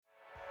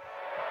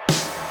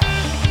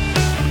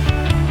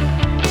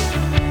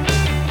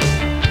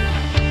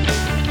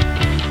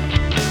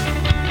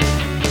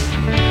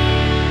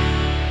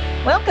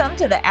Welcome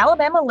to the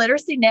Alabama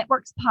Literacy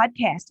Network's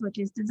podcast, which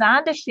is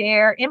designed to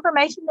share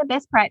information and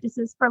best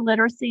practices for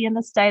literacy in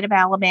the state of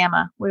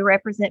Alabama. We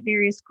represent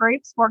various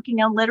groups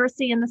working on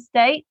literacy in the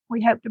state.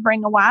 We hope to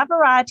bring a wide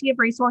variety of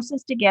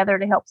resources together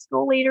to help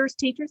school leaders,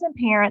 teachers, and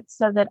parents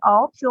so that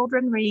all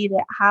children read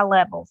at high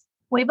levels.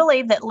 We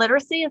believe that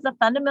literacy is a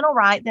fundamental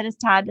right that is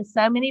tied to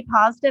so many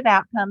positive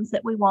outcomes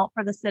that we want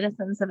for the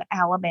citizens of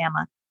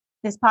Alabama.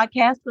 This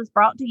podcast was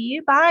brought to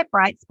you by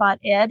Bright Spot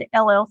Ed,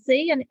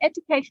 LLC, an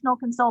educational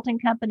consulting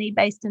company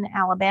based in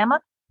Alabama,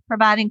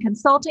 providing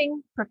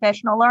consulting,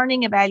 professional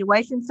learning,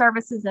 evaluation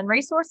services, and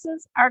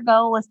resources. Our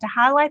goal is to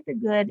highlight the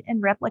good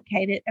and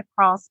replicate it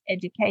across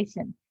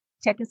education.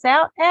 Check us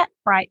out at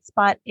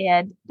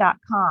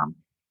brightspoted.com.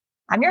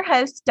 I'm your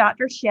host,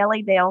 Dr.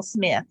 Shelley Bell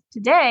Smith.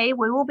 Today,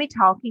 we will be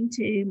talking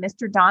to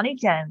Mr. Donnie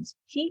Jones,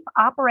 Chief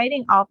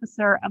Operating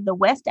Officer of the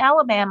West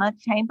Alabama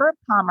Chamber of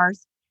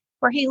Commerce,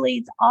 where he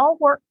leads all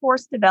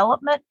workforce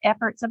development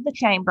efforts of the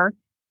Chamber,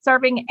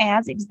 serving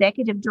as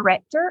Executive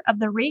Director of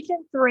the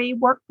Region 3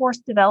 Workforce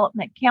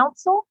Development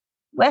Council,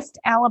 West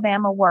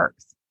Alabama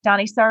Works.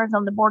 Donnie serves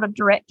on the Board of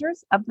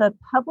Directors of the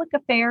Public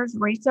Affairs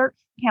Research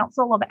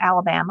Council of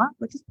Alabama,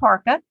 which is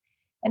PARCA,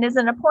 and is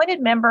an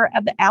appointed member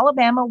of the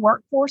Alabama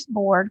Workforce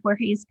Board, where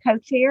he is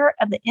co-chair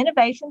of the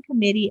Innovation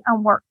Committee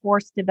on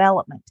Workforce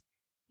Development.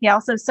 He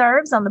also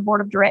serves on the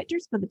Board of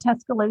Directors for the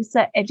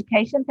Tuscaloosa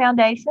Education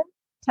Foundation,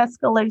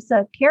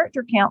 Tuscaloosa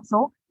Character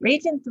Council,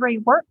 Region 3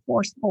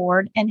 Workforce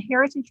Board, and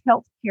Heritage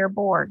Healthcare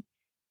Board.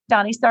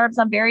 Donnie serves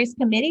on various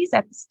committees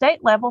at the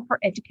state level for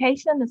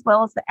education, as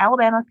well as the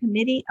Alabama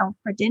Committee on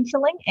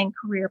Credentialing and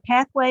Career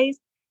Pathways,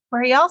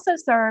 where he also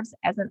serves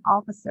as an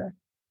officer.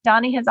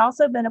 Donnie has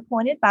also been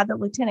appointed by the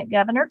Lieutenant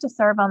Governor to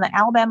serve on the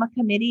Alabama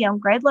Committee on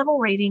Grade Level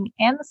Reading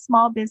and the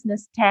Small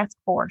Business Task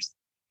Force.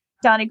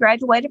 Donnie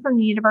graduated from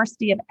the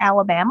University of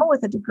Alabama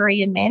with a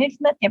degree in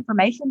Management,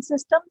 Information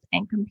Systems,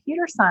 and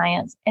Computer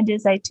Science, and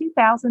is a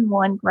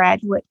 2001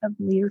 graduate of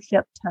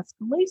Leadership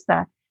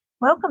Tuscaloosa.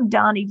 Welcome,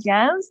 Donnie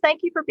Jones.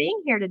 Thank you for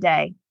being here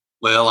today.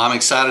 Well, I'm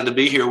excited to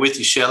be here with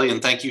you, Shelley,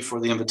 and thank you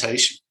for the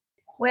invitation.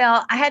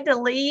 Well, I had to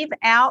leave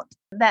out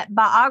that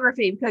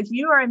biography because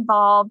you are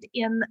involved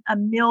in a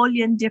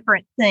million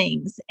different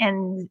things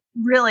and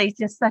really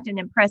just such an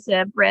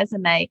impressive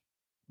resume.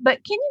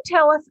 But can you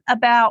tell us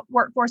about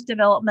workforce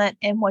development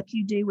and what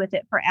you do with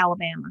it for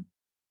Alabama?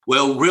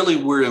 Well, really,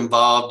 we're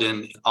involved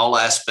in all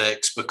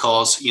aspects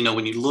because,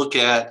 when you look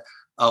at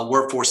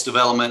workforce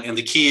development and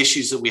the key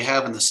issues that we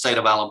have in the state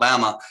of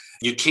Alabama,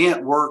 you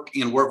can't work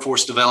in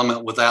workforce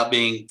development without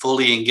being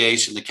fully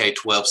engaged in the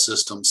K-12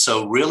 system.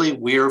 So really,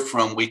 we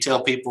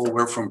tell people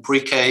we're from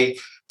pre-K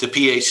to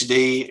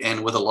PhD,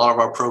 and with a lot of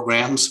our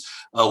programs,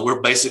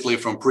 we're basically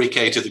from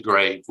pre-K to the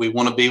grade. We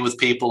want to be with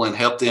people and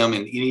help them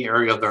in any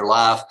area of their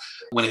life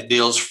when it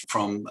deals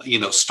from,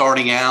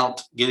 starting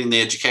out, getting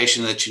the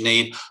education that you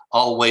need,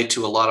 all the way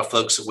to a lot of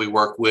folks that we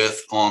work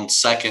with on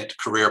second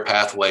career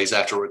pathways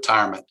after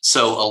retirement.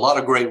 So a lot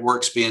of great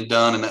work's being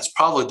done. And that's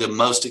probably the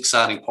most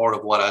exciting part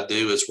of what I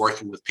do is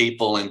working with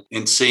people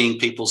and seeing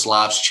people's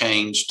lives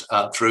changed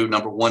through,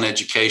 number one,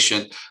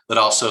 education, but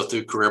also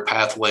through career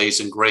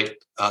pathways and great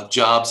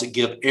jobs that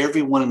give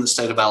everyone in the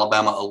state of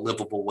Alabama a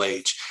livable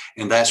wage.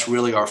 And that's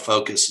really our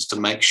focus, is to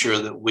make sure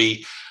that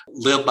we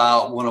live by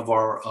one of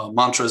our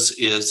mantras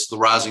is the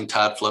rising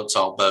tide floats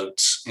all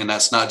boats. And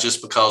that's not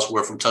just because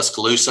we're from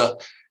Tuscaloosa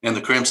and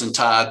the Crimson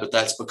Tide, but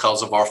that's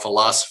because of our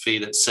philosophy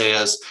that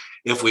says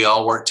if we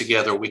all work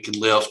together, we can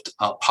lift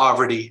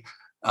poverty,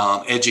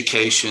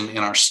 education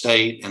in our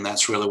state. And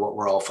that's really what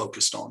we're all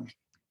focused on.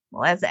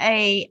 Well, as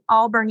a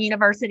Auburn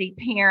University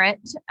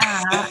parent,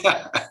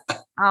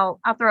 I'll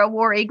throw a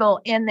War Eagle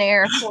in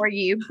there for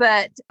you,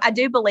 but I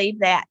do believe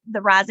that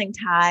the rising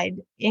tide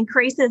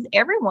increases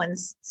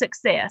everyone's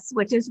success,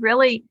 which is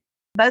really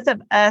both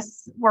of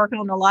us work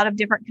on a lot of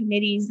different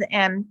committees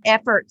and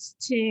efforts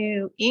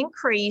to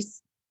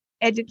increase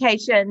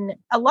education.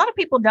 A lot of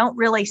people don't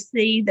really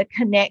see the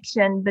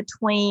connection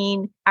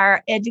between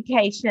our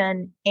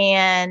education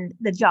and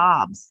the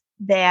jobs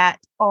that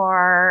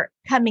are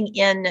coming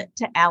in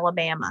to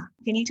Alabama.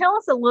 Can you tell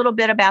us a little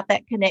bit about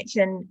that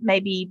connection,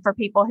 maybe for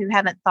people who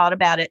haven't thought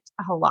about it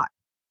a whole lot?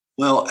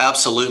 Well,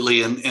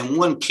 absolutely. And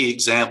one key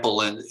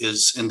example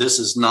is this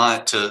is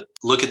not to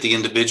look at the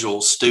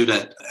individual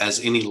student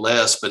as any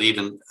less, but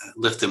even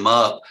lift them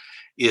up,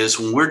 is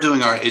when we're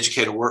doing our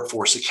Educator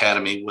Workforce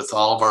Academy with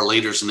all of our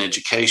leaders in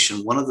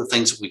education, one of the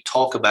things that we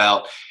talk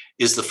about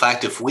is the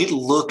fact if we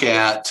look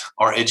at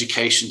our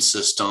education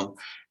system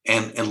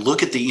and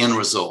look at the end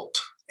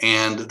result.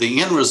 And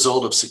the end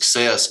result of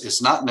success is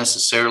not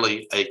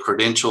necessarily a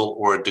credential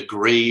or a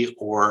degree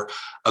or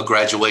a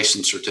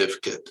graduation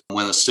certificate.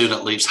 When a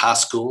student leaves high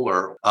school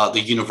or the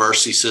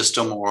university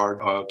system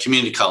or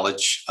community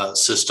college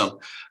system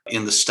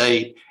in the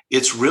state,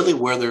 it's really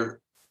where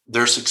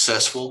they're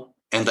successful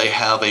and they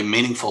have a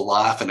meaningful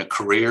life and a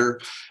career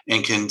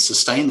and can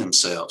sustain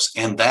themselves.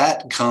 And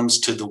that comes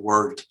to the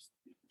word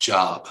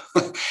job.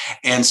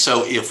 And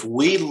so if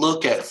we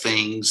look at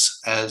things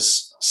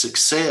as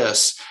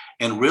success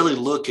and really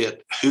look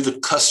at who the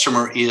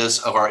customer is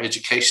of our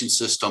education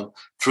system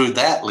through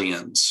that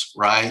lens,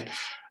 right?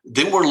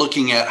 Then we're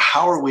looking at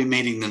how are we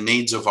meeting the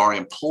needs of our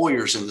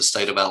employers in the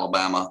state of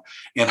Alabama,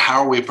 and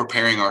how are we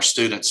preparing our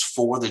students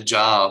for the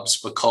jobs?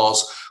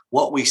 Because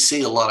what we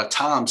see a lot of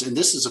times, and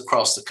this is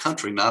across the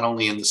country, not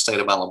only in the state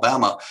of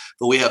Alabama,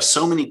 but we have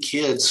so many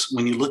kids,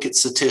 when you look at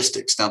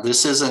statistics, now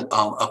this isn't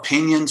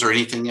opinions or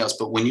anything else,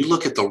 but when you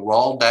look at the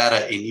raw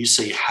data and you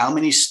see how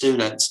many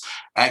students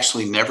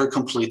actually never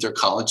complete their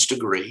college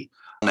degree,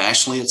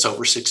 nationally, it's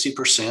over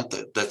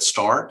 60% that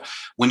start.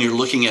 When you're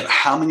looking at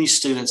how many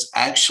students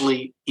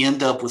actually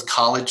end up with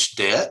college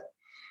debt,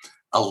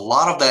 a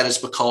lot of that is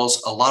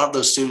because a lot of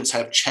those students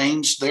have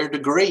changed their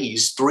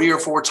degrees 3 or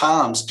 4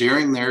 times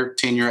during their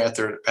tenure at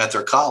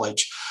their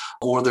college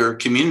or their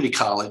community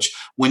college.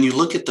 When you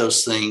look at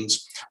those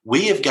things,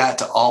 we have got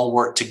to all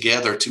work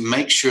together to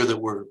make sure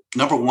that we're,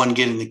 number one,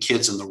 getting the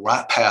kids in the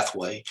right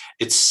pathway.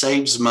 It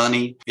saves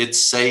money, it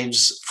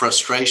saves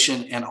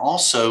frustration, and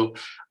also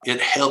it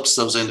helps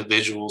those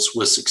individuals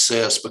with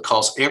success,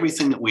 because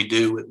everything that we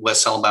do at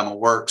West Alabama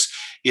Works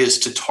is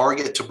to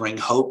target, to bring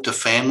hope to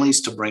families,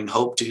 to bring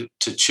hope to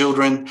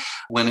children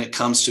when it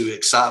comes to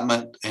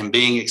excitement and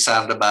being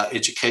excited about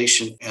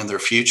education and their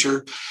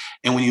future.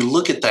 And when you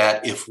look at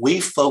that, if we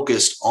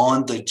focused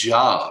on the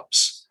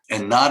jobs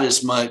and not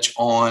as much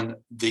on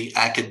the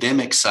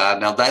academic side,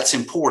 now that's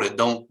important.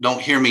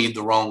 Don't hear me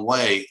the wrong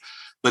way.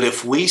 But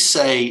if we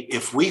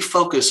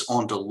focus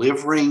on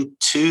delivering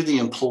to the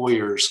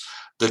employers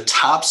the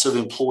types of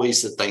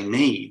employees that they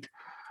need,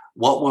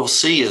 what we'll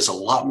see is a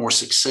lot more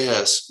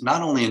success,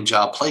 not only in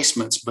job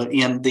placements, but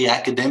in the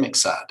academic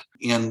side,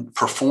 in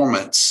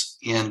performance,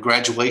 in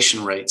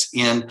graduation rates,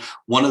 in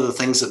one of the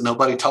things that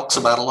nobody talks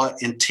about a lot,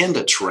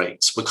 attendance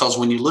rates. Because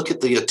when you look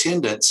at the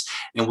attendance,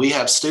 and we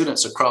have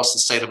students across the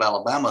state of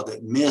Alabama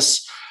that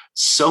miss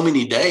so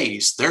many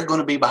days, they're going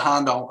to be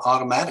behind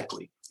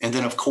automatically. And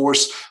then, of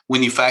course,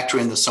 when you factor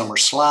in the summer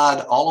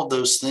slide, all of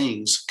those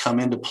things come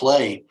into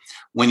play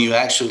when you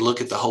actually look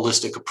at the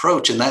holistic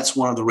approach. And that's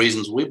one of the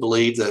reasons we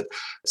believe that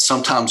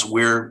sometimes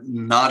we're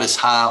not as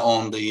high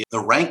on the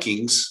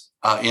rankings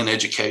in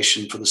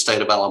education for the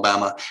state of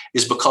Alabama,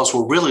 is because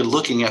we're really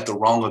looking at the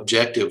wrong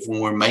objective when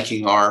we're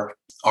making our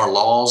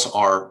laws,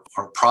 our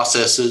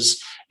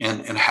processes,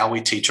 and how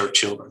we teach our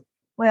children.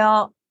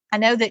 Well, I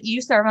know that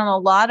you serve on a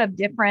lot of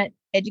different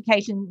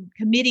education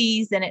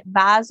committees and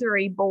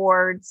advisory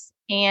boards,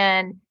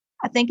 and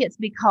I think it's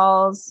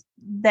because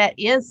that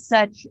is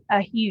such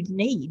a huge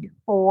need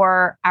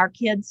for our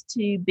kids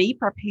to be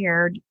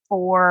prepared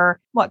for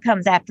what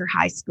comes after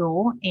high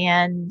school.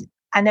 And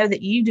I know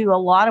that you do a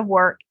lot of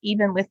work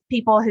even with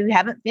people who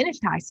haven't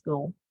finished high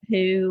school,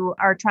 who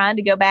are trying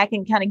to go back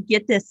and kind of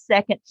get this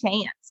second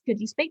chance. Could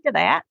you speak to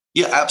that?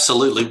 Yeah,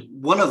 absolutely.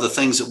 One of the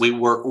things that we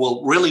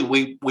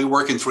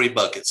work in 3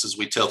 buckets, as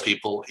we tell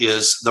people.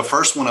 Is the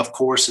first one, of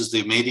course, is the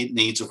immediate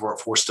needs of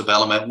workforce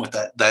development. With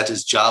that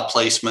is job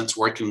placements,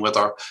 working with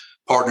our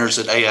partners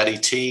at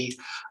AIDT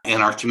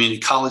and our community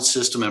college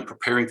system, and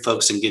preparing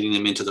folks and getting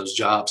them into those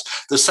jobs.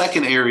 The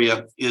second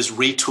area is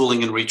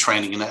retooling and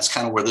retraining, and that's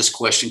kind of where this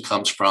question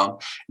comes from. And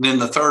then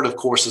the third, of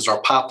course, is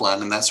our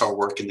pipeline, and that's our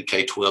work in the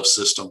K-12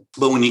 system.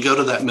 But when you go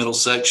to that middle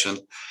section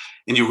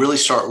and you really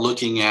start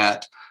looking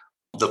at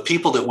the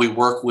people that we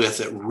work with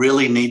that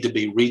really need to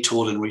be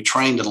retooled and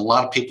retrained, and a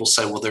lot of people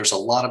say, well, there's a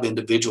lot of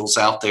individuals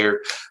out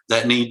there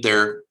that need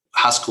their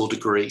high school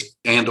degree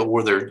and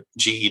or their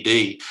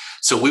GED.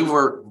 So we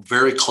work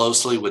very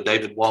closely with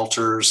David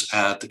Walters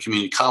at the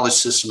community college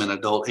system and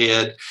adult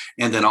ed,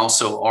 and then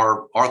also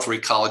our 3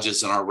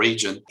 colleges in our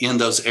region in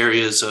those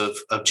areas of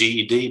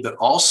GED. But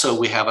also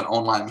we have an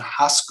online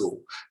high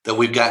school that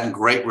we've gotten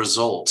great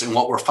results. And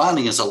what we're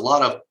finding is a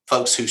lot of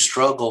folks who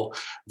struggle,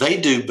 they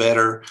do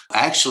better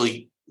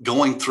actually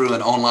going through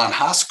an online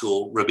high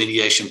school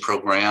remediation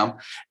program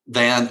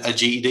than a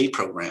GED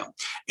program.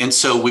 And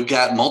so we've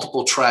got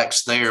multiple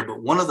tracks there.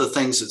 But one of the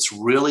things that's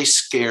really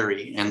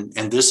scary, and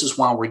this is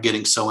why we're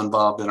getting so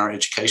involved in our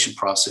education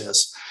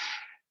process,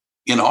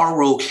 in our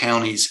rural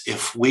counties,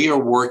 if we are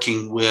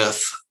working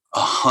with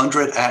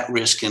 100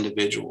 at-risk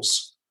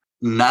individuals,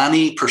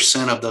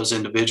 90% of those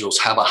individuals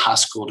have a high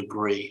school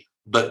degree.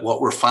 But what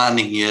we're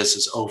finding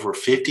is over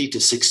 50 to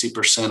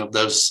 60% of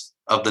those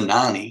of the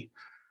 90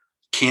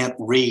 can't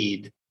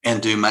read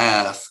and do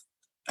math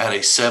at a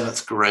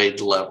 7th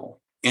grade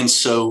level. And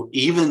so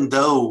even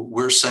though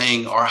we're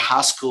saying our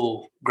high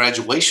school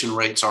graduation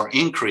rates are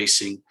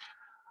increasing,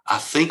 I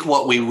think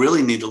what we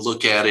really need to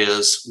look at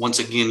is, once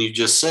again, you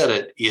just said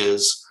it,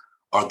 is,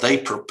 are they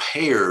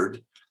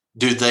prepared?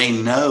 Do they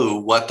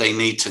know what they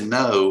need to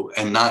know,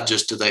 and not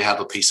just do they have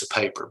a piece of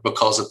paper?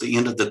 Because at the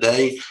end of the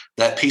day,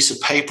 that piece of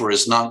paper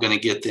is not going to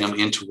get them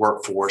into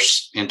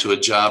workforce, into a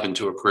job,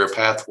 into a career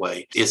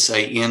pathway. It's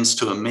a ends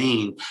to a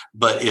mean.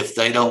 But if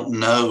they don't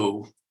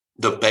know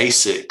the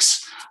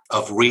basics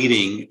of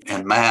reading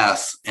and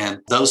math and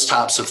those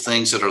types of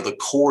things that are the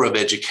core of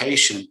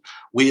education,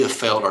 we have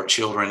failed our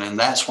children. And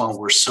that's why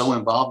we're so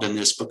involved in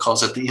this,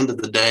 because at the end of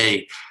the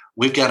day,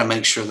 we've got to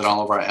make sure that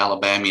all of our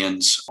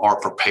Alabamians are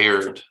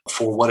prepared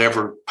for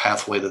whatever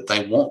pathway that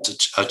they want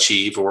to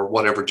achieve or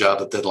whatever job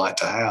that they'd like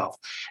to have.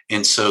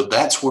 And so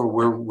that's where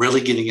we're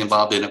really getting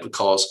involved in it,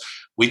 because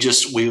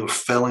we are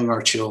failing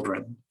our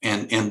children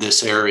in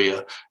this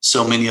area.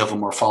 So many of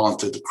them are falling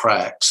through the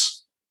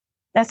cracks.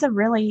 That's a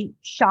really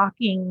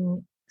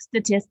shocking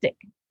statistic.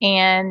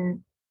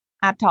 And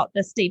I've talked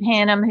to Steve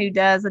Hannum, who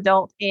does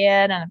adult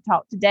ed, and I've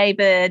talked to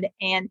David,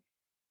 and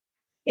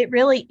it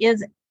really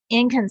is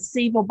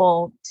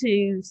inconceivable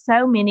to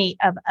so many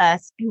of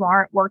us who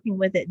aren't working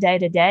with it day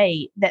to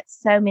day that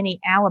so many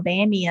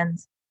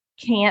Alabamians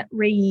can't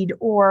read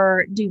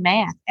or do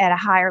math at a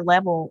higher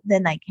level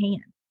than they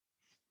can.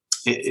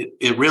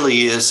 It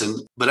really is.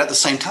 But at the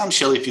same time,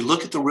 Shelley, if you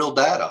look at the real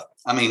data,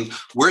 I mean,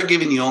 we're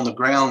giving you on the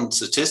ground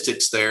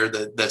statistics there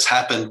that's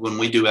happened when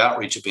we do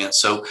outreach events.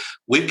 So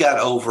we've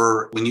got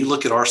when you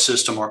look at our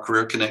system, our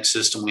Career Connect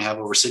system, we have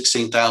over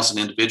 16,000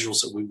 individuals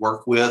that we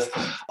work with,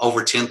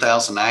 over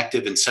 10,000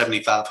 active and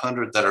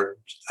 7,500 that are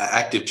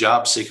active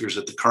job seekers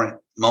at the current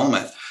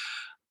moment.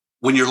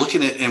 When you're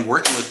looking at and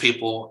working with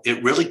people,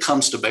 it really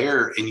comes to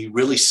bear and you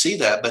really see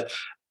that. But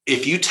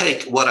if you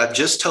take what I've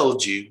just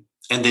told you,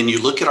 and then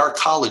you look at our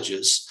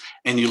colleges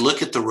and you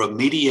look at the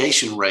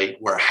remediation rate,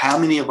 where how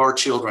many of our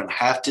children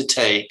have to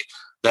take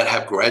that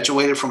have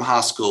graduated from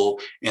high school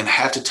and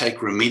have to take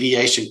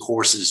remediation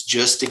courses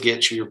just to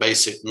get to your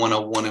basic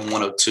 101 and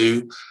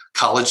 102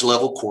 college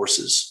level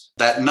courses,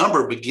 that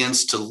number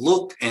begins to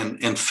look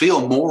and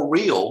feel more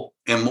real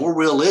and more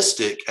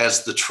realistic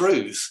as the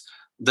truth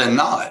than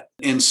not.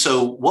 And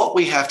so what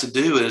we have to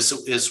do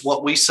is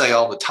what we say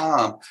all the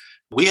time.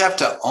 We have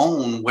to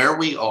own where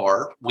we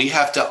are. We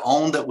have to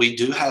own that we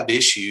do have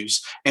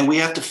issues, and we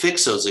have to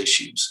fix those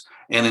issues.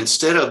 And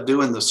instead of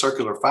doing the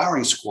circular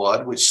firing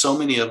squad, which so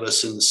many of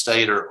us in the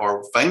state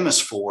are famous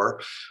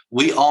for,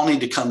 we all need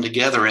to come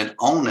together and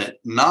own it,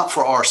 not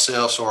for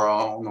ourselves or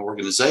our own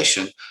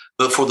organization,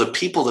 but for the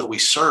people that we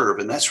serve.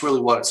 And that's really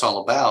what it's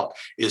all about,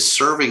 is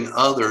serving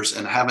others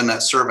and having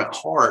that servant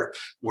heart.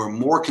 We're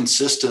more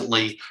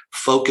consistently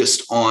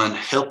focused on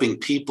helping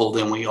people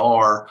than we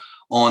are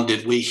on,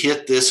 did we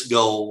hit this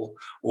goal,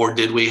 or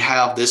did we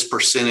have this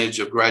percentage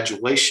of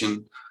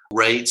graduation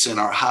rates in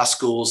our high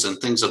schools and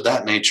things of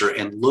that nature,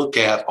 and look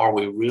at, are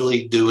we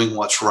really doing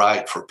what's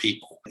right for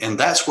people? And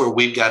that's where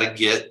we've got to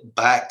get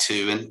back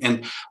to.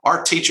 And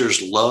our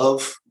teachers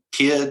love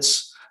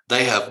kids.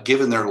 They have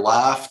given their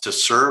life to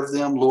serve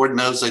them. Lord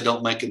knows they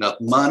don't make enough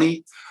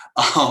money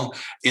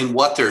in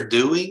what they're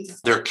doing.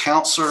 They're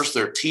counselors,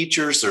 they're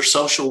teachers, they're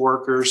social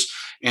workers,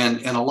 and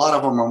a lot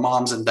of them are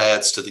moms and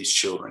dads to these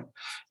children.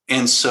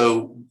 And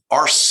so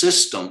our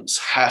systems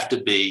have to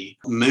be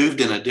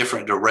moved in a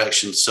different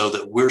direction so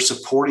that we're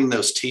supporting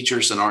those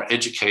teachers and our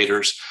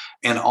educators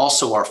and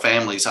also our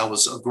families. I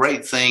was a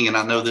great thing, and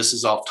I know this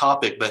is off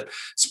topic, but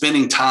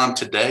spending time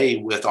today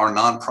with our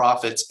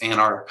nonprofits and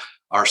our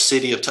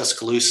city of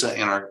Tuscaloosa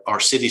and our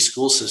city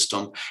school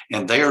system,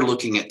 and they are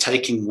looking at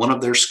taking one of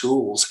their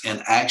schools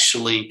and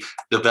actually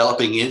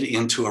developing it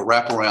into a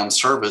wraparound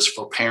service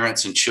for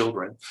parents and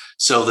children,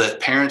 so that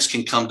parents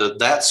can come to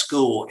that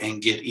school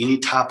and get any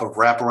type of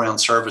wraparound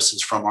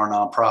services from our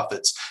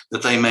nonprofits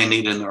that they may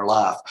need in their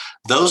life.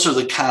 Those are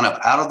the kind of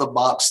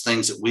out-of-the-box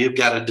things that we have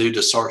got to do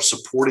to start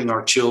supporting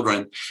our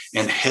children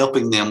and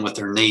helping them with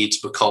their needs.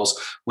 Because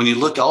when you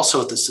look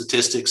also at the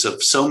statistics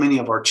of so many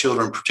of our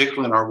children,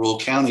 particularly in our rural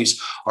counties,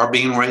 are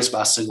being raised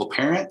by single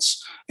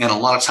parents and a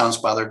lot of times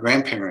by their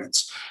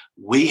grandparents.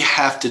 We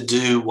have to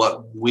do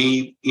what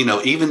we,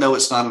 even though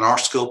it's not in our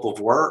scope of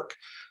work,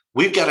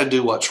 we've got to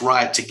do what's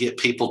right to get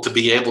people to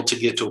be able to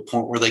get to a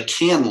point where they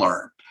can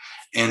learn.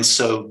 And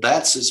so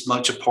that's as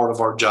much a part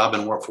of our job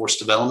in workforce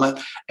development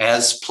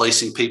as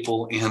placing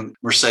people in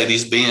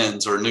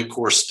Mercedes-Benz or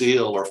Nucor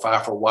Steel or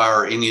Pfeiffer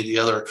Wire or any of the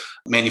other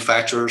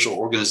manufacturers or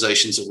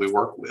organizations that we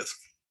work with.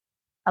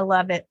 I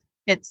love it.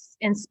 It's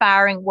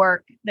inspiring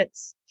work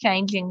that's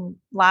changing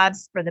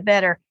lives for the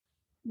better.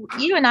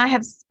 You and I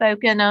have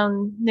spoken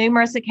on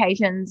numerous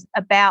occasions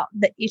about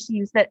the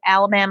issues that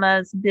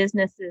Alabama's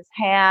businesses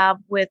have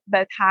with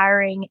both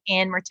hiring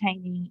and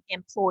retaining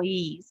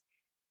employees.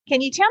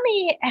 Can you tell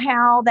me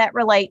how that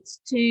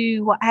relates to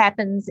what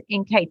happens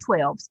in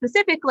K-12?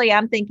 Specifically,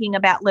 I'm thinking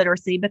about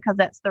literacy because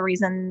that's the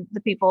reason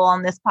the people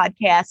on this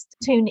podcast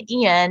tune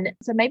in.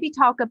 So maybe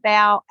talk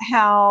about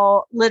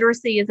how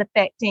literacy is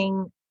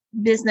affecting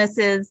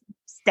businesses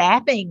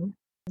staffing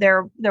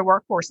their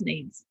workforce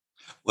needs.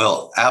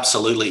 Well,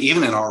 absolutely.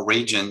 Even in our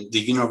region, the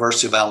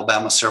University of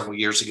Alabama several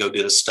years ago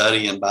did a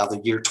study, and by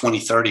the year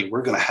 2030,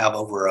 we're going to have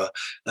over a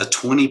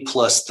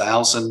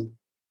 20,000+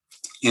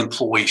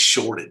 employee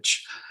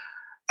shortage.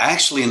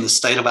 Actually, in the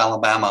state of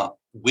Alabama,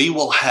 we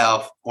will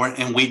have,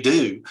 and we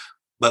do,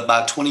 but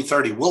by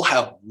 2030, we'll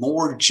have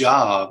more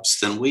jobs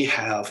than we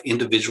have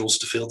individuals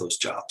to fill those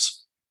jobs.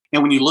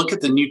 And when you look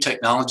at the new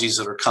technologies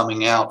that are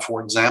coming out,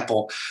 for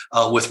example,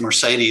 with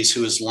Mercedes,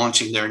 who is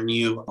launching their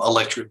new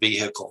electric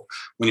vehicle,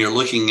 when you're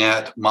looking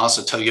at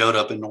Mazda Toyota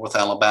up in North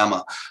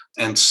Alabama,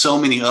 and so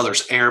many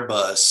others,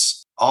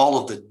 Airbus,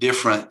 all of the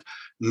different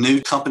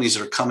new companies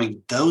that are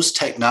coming, those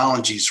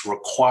technologies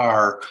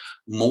require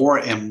more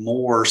and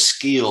more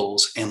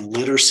skills, and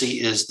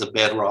literacy is the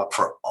bedrock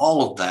for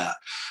all of that.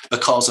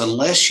 Because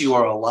unless you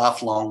are a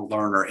lifelong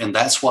learner, and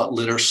that's what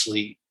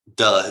literacy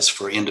does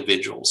for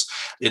individuals,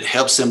 it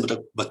helps them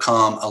to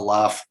become a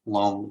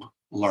lifelong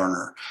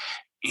learner.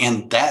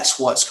 And that's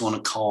what's going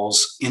to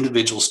cause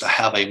individuals to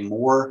have a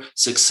more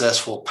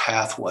successful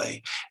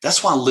pathway.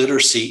 That's why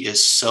literacy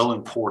is so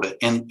important.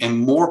 And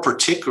more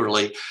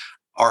particularly,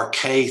 our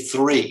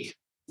K-3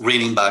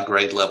 reading by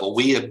grade level.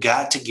 We have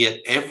got to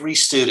get every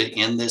student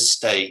in this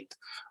state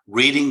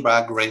reading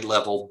by grade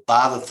level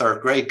by the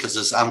third grade, because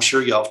as I'm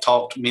sure y'all have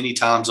talked many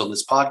times on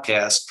this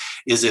podcast,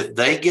 is if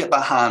they get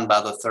behind by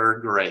the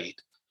third grade,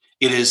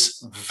 it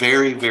is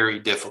very, very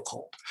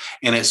difficult.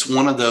 And it's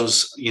one of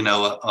those,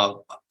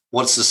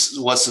 what's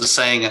the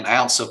saying? An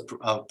ounce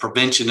of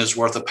prevention is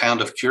worth a pound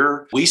of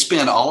cure. We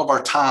spend all of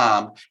our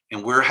time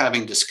and we're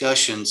having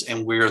discussions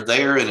and we're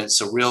there, and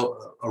it's a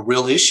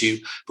real issue,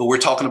 but we're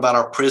talking about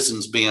our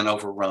prisons being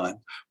overrun.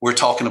 We're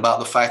talking about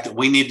the fact that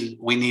we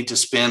need to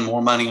spend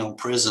more money on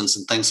prisons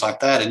and things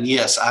like that. And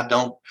yes, I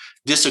don't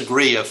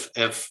disagree if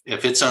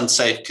it's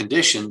unsafe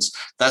conditions.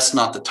 That's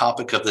not the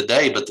topic of the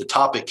day, but the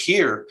topic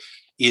here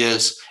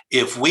is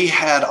if we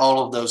had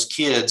all of those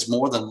kids,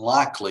 more than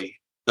likely,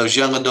 those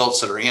young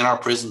adults that are in our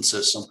prison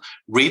system,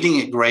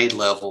 reading at grade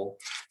level,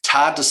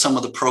 tied to some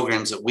of the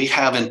programs that we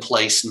have in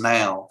place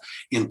now,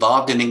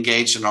 involved and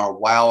engaged in our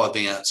WOW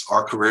events,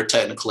 our career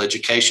technical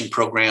education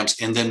programs,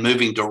 and then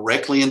moving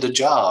directly into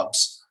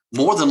jobs,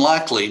 more than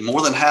likely,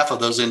 more than half of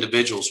those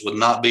individuals would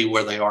not be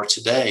where they are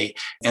today,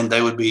 and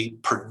they would be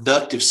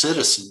productive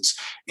citizens.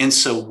 And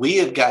so we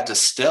have got to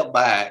step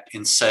back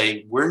and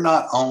say, we're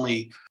not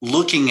only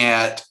looking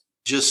at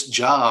just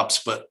jobs,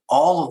 but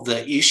all of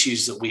the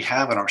issues that we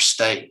have in our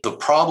state. The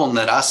problem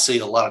that I see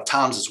a lot of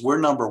times is we're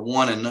number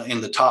one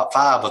in the top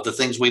five of the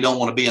things we don't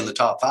want to be in the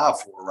top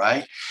five for,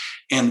 right?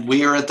 And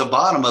we are at the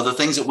bottom of the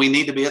things that we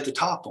need to be at the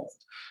top on.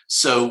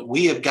 So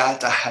we have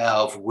got to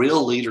have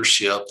real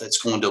leadership that's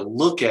going to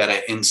look at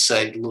it and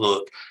say,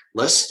 look,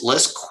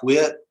 let's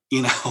quit.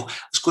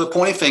 Let's quit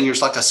pointing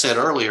fingers, like I said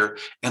earlier,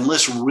 and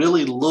let's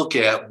really look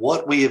at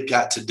what we have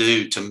got to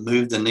do to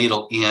move the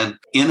needle in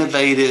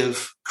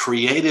innovative,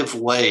 creative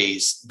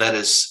ways that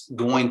is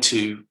going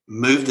to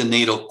move the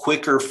needle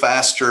quicker,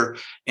 faster,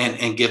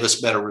 and give us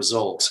better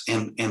results.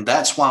 And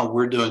that's why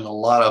we're doing a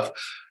lot of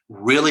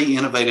really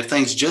innovative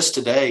things. Just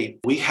today,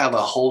 we have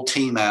a whole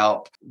team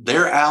out.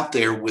 They're out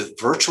there with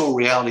virtual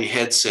reality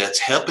headsets,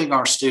 helping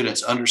our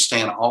students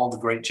understand all the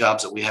great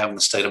jobs that we have in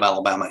the state of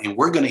Alabama. And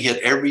we're going to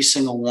hit every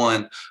single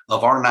one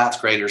of our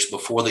ninth graders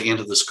before the end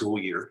of the school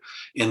year.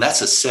 And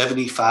that's a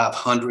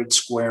 7,500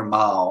 square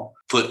mile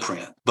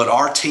footprint. But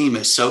our team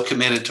is so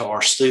committed to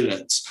our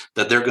students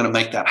that they're going to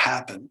make that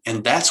happen.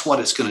 And that's what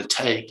it's going to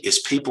take, is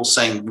people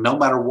saying, no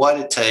matter what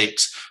it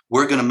takes,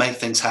 we're going to make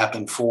things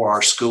happen for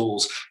our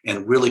schools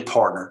and really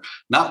partner,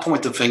 not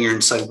point the finger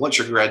and say, what's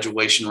your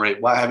graduation rate?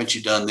 Why haven't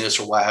you done this?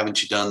 Or why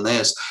haven't you done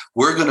this?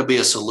 We're going to be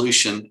a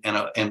solution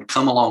and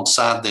come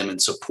alongside them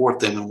and support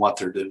them in what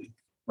they're doing.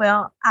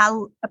 Well, I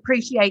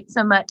appreciate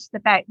so much the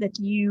fact that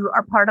you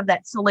are part of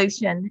that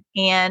solution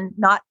and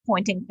not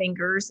pointing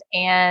fingers,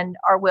 and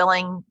are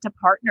willing to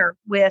partner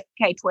with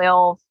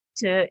K-12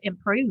 to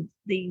improve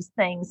these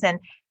things. And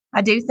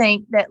I do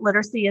think that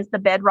literacy is the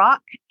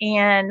bedrock.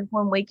 And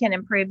when we can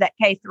improve that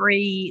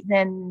K-3,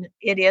 then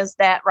it is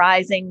that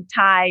rising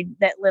tide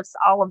that lifts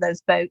all of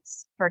those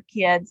boats for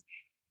kids.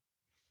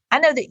 I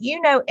know that you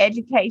know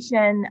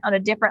education on a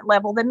different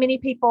level than many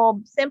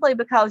people, simply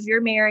because you're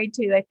married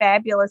to a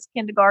fabulous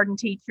kindergarten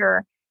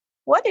teacher.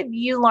 What have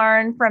you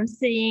learned from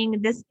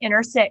seeing this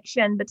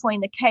intersection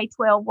between the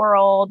K-12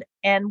 world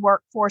and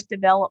workforce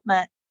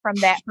development from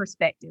that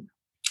perspective?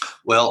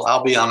 Well,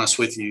 I'll be honest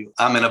with you.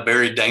 I'm in a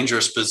very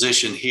dangerous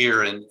position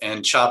here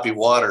in choppy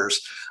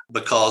waters,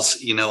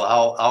 because,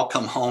 I'll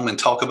come home and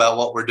talk about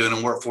what we're doing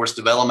in workforce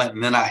development.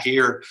 And then I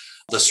hear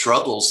the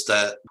struggles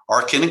that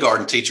our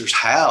kindergarten teachers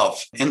have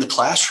in the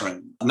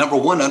classroom. Number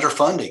one,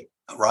 underfunding,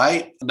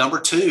 right? Number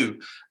two,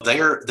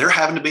 they're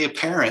having to be a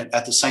parent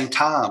at the same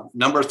time.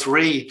 Number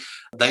three,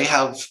 they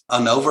have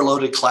an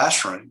overloaded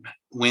classroom.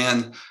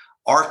 When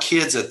our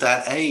kids at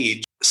that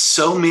age,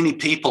 so many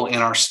people in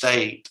our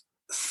state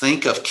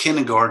think of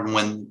kindergarten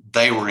when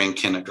they were in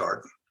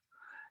kindergarten.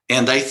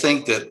 And they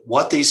think that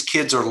what these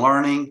kids are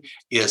learning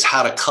is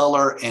how to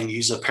color and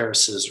use a pair of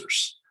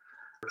scissors.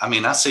 I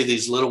mean, I see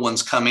these little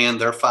ones come in,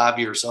 they're 5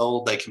 years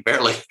old, they can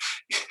barely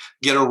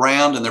get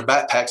around and their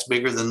backpack's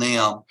bigger than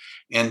them,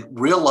 and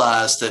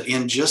realize that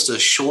in just a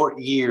short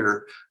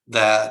year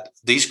that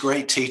these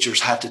great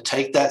teachers have to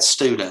take that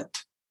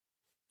student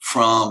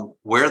from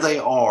where they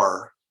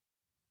are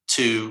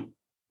to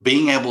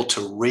being able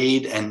to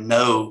read and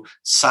know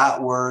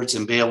sight words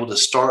and be able to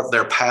start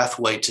their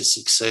pathway to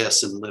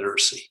success in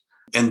literacy.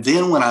 And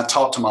then when I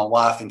talk to my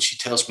wife and she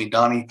tells me,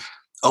 Donnie,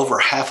 over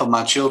half of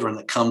my children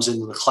that comes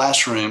into the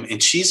classroom,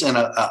 and she's in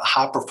a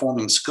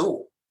high-performing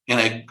school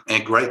in a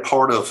great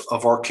part of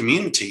our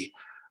community,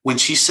 when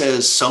she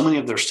says so many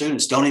of their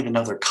students don't even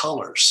know their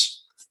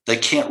colors. They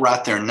can't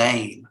write their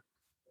name.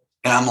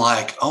 And I'm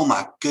like, oh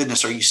my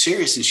goodness, are you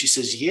serious? And she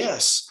says,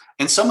 yes.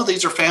 And some of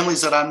these are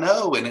families that I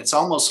know. And it's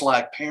almost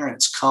like,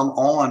 parents, come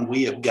on,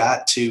 we have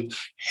got to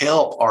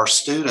help our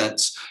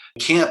students.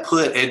 We can't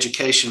put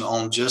education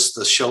on just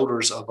the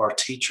shoulders of our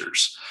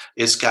teachers.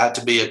 It's got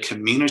to be a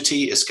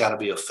community. It's got to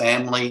be a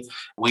family.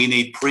 We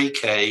need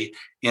pre-K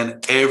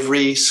in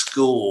every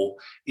school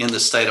in the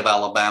state of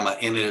Alabama,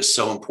 and it is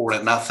so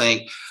important. And I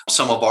think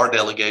some of our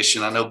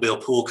delegation, I know Bill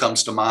Poole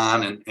comes to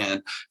mind,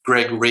 and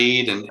Greg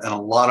Reed, and a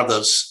lot of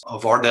those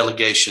of our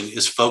delegation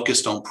is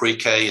focused on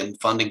pre-K and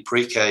funding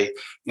pre-K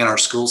in our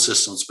school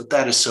systems. But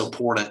that is so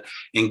important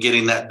in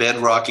getting that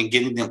bedrock and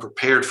getting them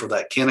prepared for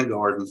that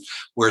kindergarten,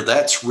 where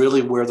that's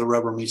really where the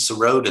rubber meets the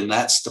road. And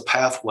that's the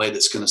pathway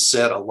that's going to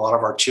set a lot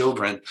of our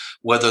children,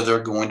 whether they're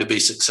going to be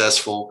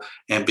successful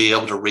and be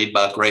able to read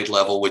by grade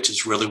level, which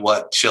is really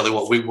what, Shelley,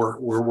 what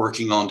we're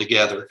working on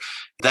together.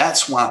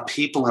 That's why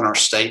people in our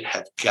state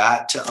have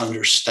got to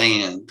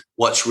understand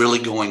what's really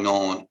going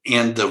on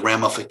and the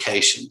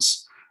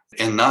ramifications,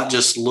 and not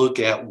just look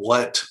at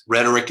what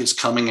rhetoric is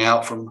coming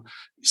out from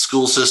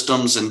school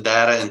systems and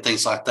data and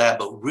things like that,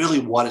 but really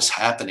what is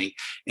happening,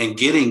 and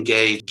get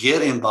engaged,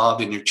 get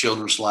involved in your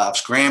children's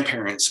lives.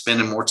 Grandparents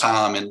spending more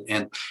time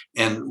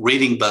and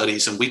reading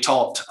buddies. And we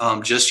talked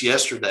just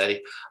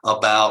yesterday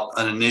about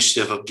an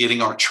initiative of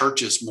getting our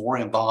churches more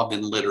involved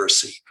in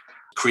literacy,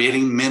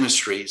 creating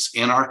ministries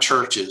in our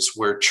churches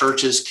where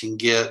churches can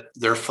get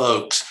their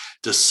folks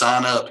to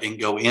sign up and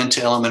go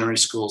into elementary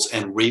schools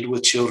and read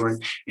with children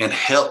and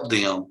help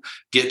them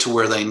get to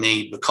where they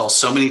need. Because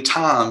so many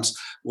times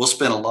we'll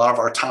spend a lot of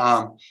our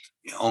time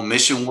on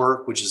mission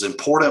work, which is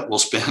important. We'll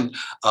spend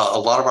a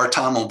lot of our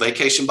time on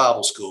vacation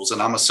Bible schools. And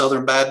I'm a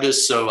Southern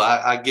Baptist, so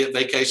I get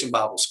vacation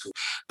Bible school.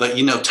 But,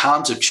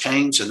 times have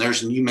changed, and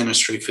there's new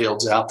ministry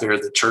fields out there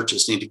that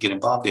churches need to get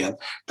involved in.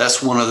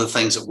 That's one of the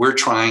things that we're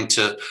trying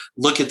to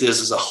look at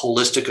this as a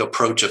holistic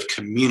approach of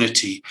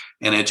community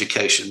and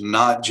education,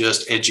 not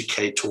just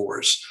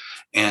educators.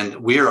 And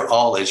we're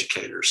all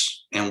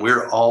educators, and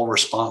we're all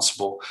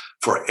responsible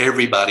for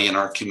everybody in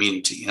our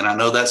community. And I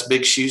know that's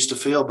big shoes to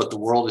fill, but the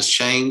world has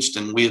changed,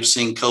 and we have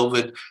seen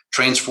COVID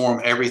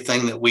transform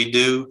everything that we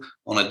do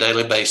on a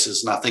daily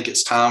basis. And I think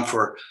it's time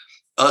for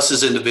us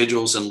as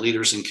individuals and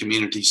leaders in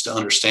communities to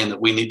understand that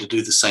we need to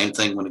do the same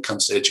thing when it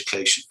comes to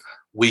education.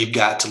 We've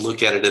got to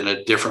look at it in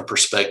a different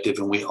perspective,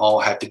 and we all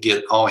have to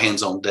get all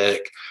hands on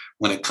deck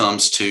when it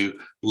comes to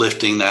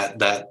lifting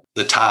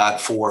the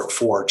tide for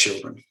our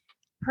children.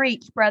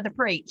 Preach, brother,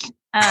 preach.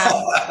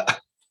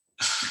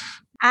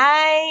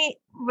 I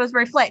was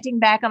reflecting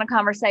back on a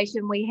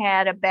conversation we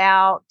had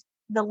about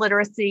the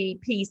literacy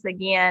piece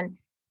again,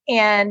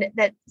 and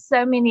that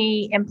so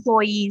many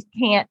employees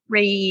can't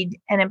read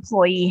an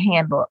employee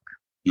handbook.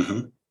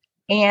 Mm-hmm.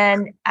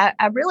 And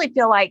I really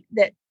feel like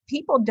that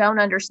people don't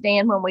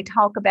understand when we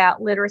talk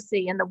about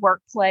literacy in the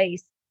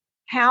workplace,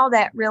 how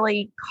that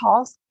really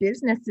costs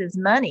businesses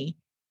money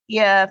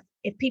if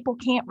people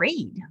can't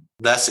read.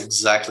 That's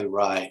exactly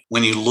right.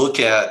 When you look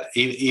at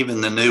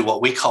even the new,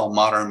 what we call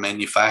modern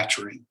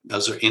manufacturing,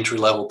 those are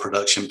entry-level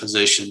production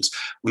positions.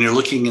 When you're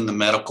looking in the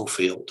medical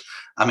field,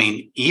 I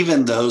mean,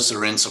 even those that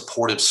are in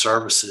supportive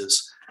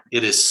services,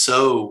 it is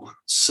so,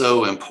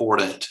 so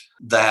important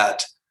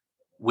that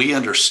we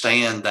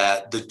understand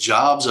that the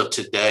jobs of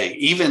today,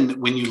 even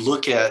when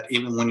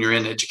you're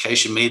in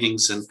education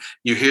meetings and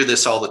you hear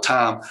this all the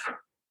time,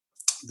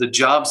 the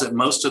jobs that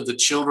most of the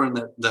children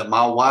that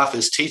my wife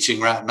is teaching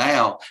right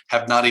now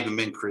have not even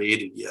been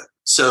created yet.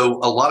 So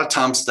a lot of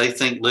times they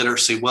think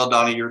literacy, well,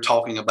 Donnie, you're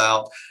talking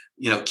about,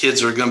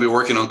 kids are going to be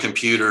working on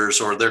computers,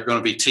 or they're going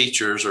to be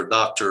teachers or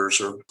doctors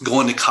or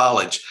going to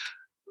college.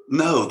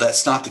 No,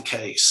 that's not the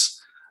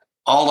case.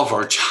 All of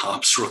our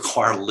jobs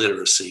require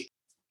literacy.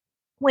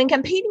 When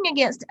competing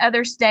against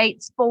other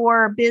states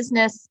for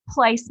business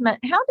placement,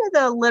 how do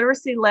the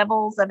literacy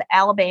levels of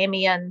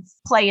Alabamians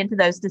play into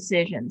those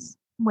decisions?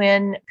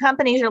 When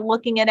companies are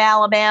looking at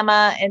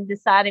Alabama and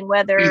deciding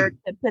whether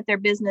to put their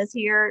business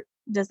here,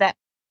 does that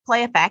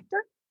play a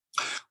factor?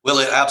 Well,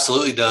 it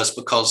absolutely does,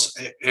 because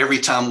every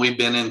time we've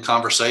been in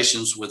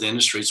conversations with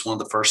industries, one of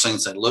the first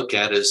things they look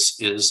at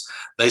is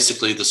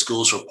basically the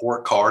school's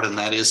report card, and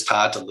that is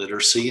tied to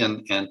literacy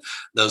and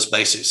those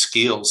basic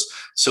skills.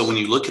 So when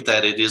you look at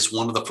that, it is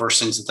one of the first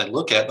things that they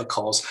look at,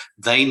 because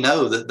they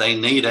know that they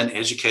need an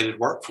educated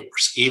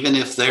workforce. Even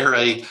if they're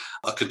a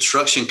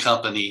construction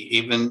company,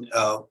 even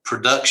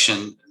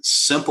production,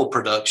 simple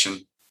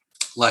production,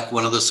 like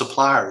one of the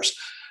suppliers,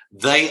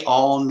 they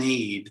all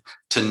need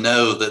to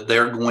know that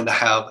they're going to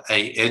have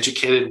an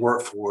educated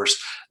workforce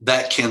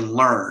that can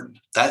learn.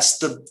 That's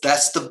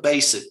the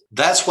basic.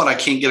 That's what I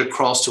can't get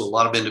across to a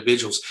lot of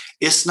individuals.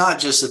 It's not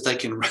just that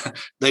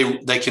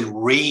they can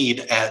read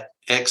at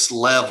X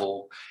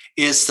level.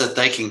 It's that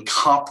they can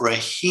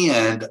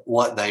comprehend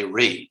what they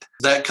read.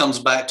 That comes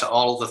back to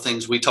all of the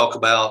things we talk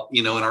about,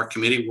 in our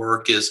committee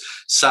work, is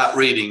sight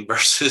reading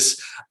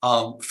versus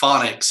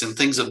phonics and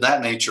things of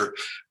that nature.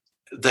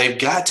 they've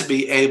got to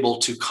be able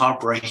to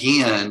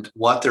comprehend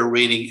what they're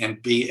reading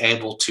and be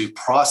able to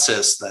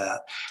process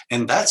that.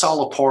 And that's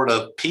all a part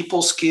of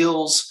people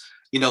skills.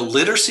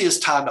 Literacy is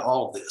tied to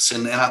all of this.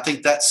 And I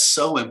think that's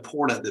so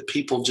important that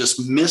people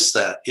just miss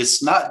that.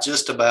 It's not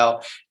just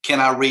about, can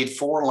I read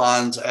 4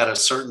 lines at a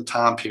certain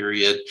time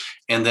period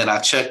and then I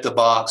check the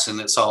box and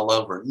it's all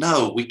over?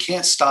 No, we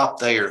can't stop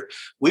there.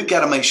 We've got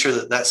to make sure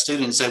that that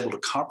student is able to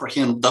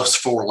comprehend those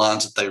 4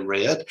 lines that they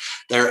read.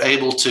 They're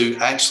able to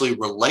actually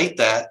relate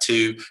that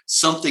to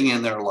something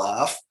in their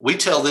life. We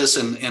tell this,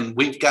 and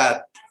we've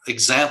got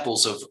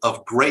examples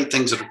of great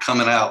things that are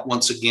coming out,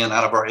 once again,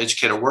 out of our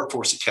Educator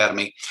Workforce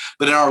Academy.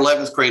 But in our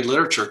 11th grade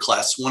literature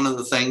class, one of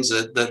the things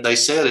that they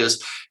said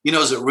is,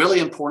 is it really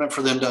important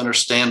for them to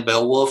understand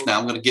Beowulf? Now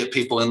I'm going to get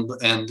people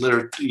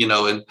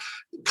and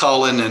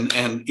calling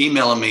and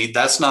emailing me.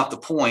 That's not the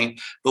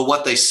point. But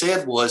what they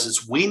said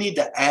is we need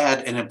to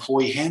add an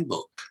employee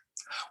handbook.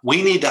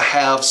 We need to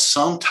have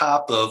some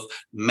type of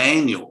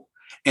manual,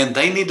 and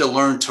they need to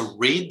learn to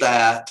read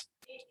that.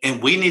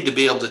 And we need to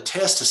be able to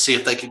test to see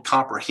if they can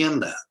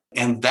comprehend that.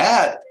 And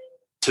that,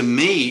 to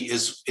me,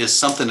 is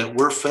something that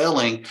we're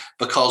failing,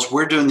 because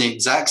we're doing the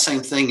exact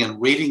same thing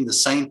and reading the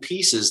same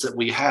pieces that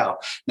we have.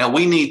 Now,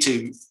 we need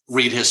to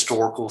read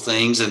historical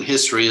things, and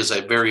history is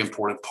a very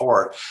important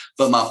part.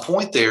 But my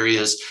point there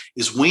is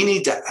we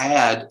need to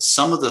add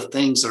some of the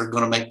things that are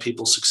going to make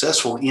people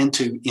successful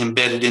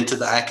embedded into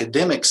the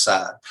academic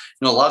side.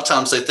 A lot of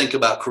times they think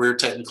about career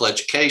technical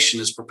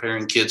education as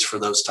preparing kids for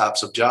those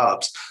types of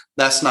jobs.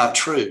 That's not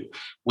true.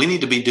 We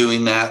need to be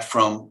doing that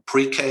from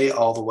pre-K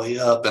all the way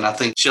up. And I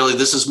think, Shelley,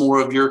 this is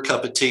more of your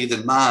cup of tea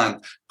than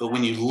mine. But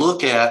when you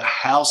look at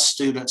how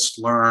students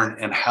learn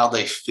and how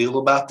they feel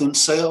about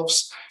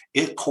themselves,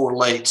 it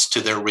correlates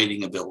to their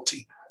reading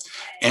ability.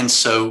 And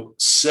so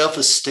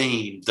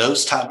self-esteem,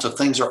 those types of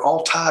things are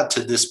all tied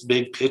to this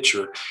big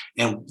picture.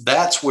 And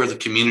that's where the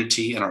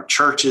community and our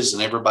churches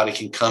and everybody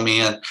can come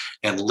in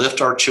and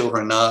lift our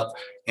children up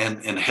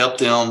and help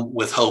them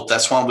with hope.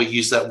 That's why we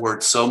use that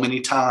word so many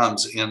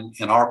times in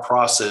our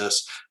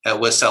process at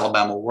West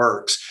Alabama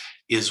Works,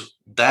 is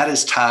that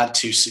is tied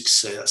to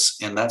success.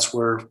 And that's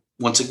where,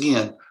 once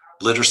again,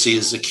 literacy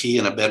is the key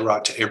and a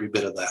bedrock to every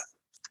bit of that.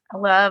 I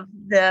love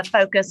the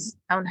focus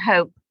on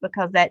hope,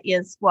 because that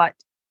is what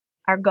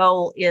our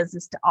goal is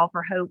to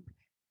offer hope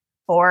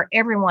for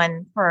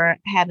everyone for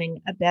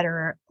having a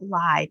better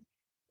life.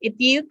 If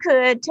you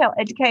could tell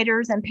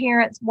educators and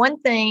parents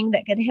one thing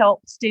that could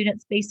help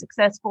students be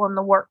successful in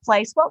the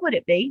workplace, what would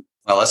it be?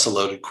 Well, that's a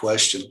loaded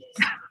question.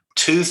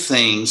 2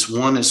 things.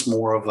 One is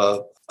more of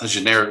a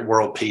generic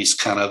world peace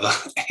kind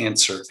of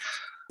answer,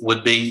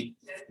 would be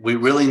we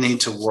really need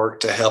to work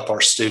to help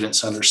our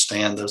students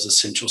understand those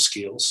essential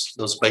skills,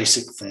 those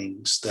basic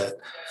things that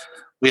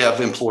we have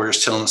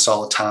employers telling us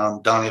all the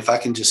time. Donnie, if I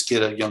can just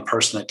get a young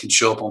person that can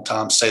show up on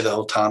time, stay the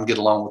whole time, get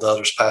along with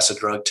others, pass a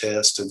drug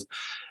test,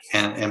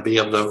 and be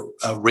able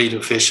to read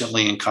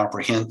efficiently and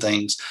comprehend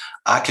things,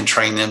 I can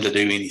train them to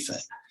do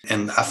anything.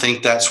 And I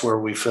think that's where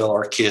we fail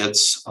our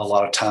kids a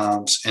lot of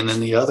times. And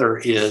then the other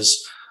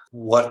is,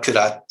 what could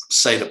I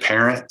say to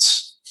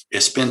parents,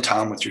 is spend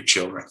time with your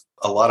children.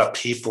 A lot of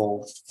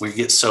people, we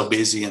get so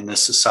busy in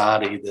this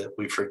society that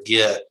we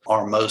forget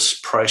our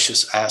most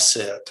precious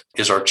asset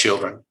is our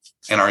children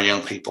and our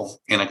young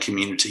people in a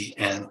community.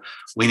 And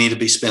we need to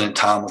be spending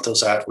time with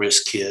those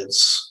at-risk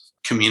kids,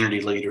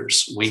 community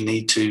leaders. We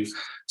need to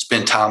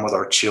spend time with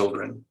our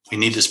children. We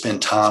need to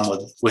spend time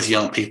with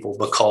young people,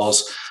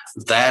 because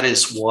that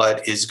is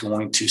what is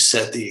going to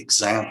set the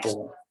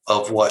example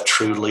of what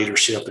true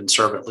leadership and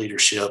servant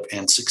leadership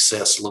and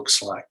success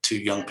looks like to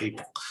young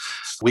people.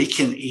 We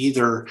can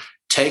either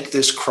take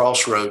this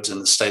crossroads in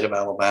the state of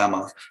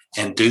Alabama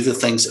and do the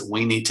things that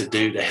we need to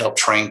do to help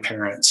train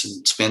parents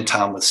and spend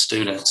time with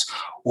students,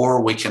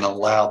 or we can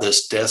allow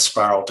this death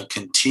spiral to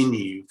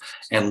continue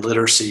and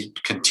literacy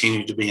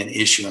continue to be an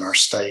issue in our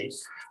state.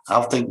 I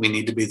think we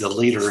need to be the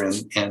leader,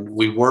 and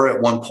we were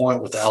at one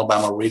point with the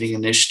Alabama Reading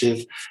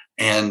Initiative,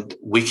 and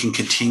we can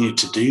continue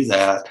to do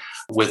that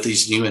with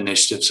these new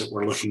initiatives that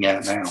we're looking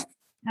at now.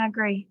 I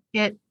agree.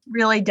 It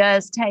really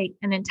does take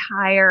an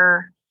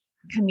entire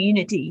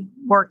community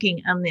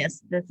working on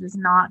this. This is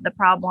not the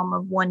problem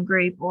of one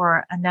group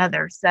or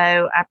another. So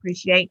I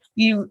appreciate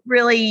you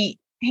really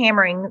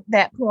hammering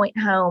that point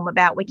home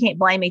about we can't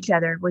blame each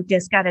other. We've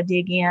just got to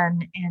dig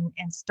in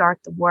and start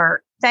the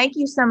work. Thank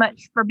you so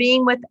much for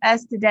being with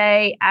us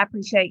today. I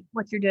appreciate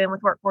what you're doing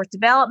with workforce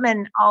development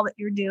and all that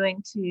you're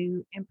doing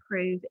to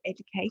improve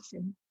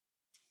education.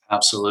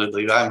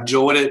 Absolutely. I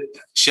enjoyed it.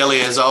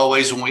 Shelley, as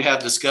always, when we have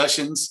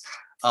discussions,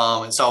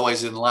 it's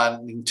always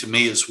enlightening to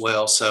me as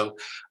well. So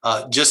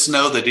just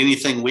know that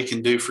anything we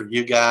can do for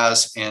you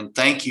guys, and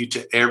thank you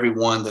to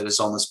everyone that is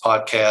on this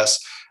podcast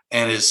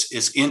and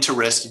is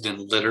interested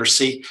in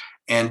literacy.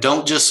 And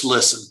don't just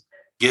listen,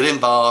 get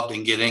involved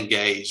and get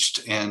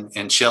engaged.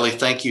 And Shelley,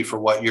 thank you for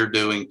what you're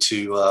doing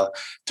to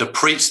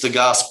preach the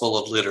gospel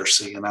of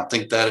literacy. And I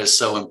think that is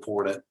so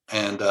important.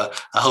 And I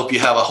hope you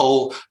have a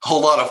whole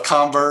lot of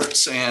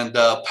converts and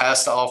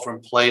pass the offering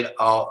plate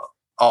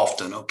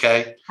often.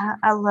 Okay.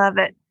 I love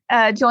it.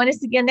 Join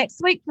us again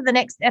next week for the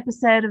next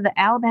episode of the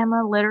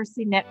Alabama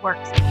Literacy Network.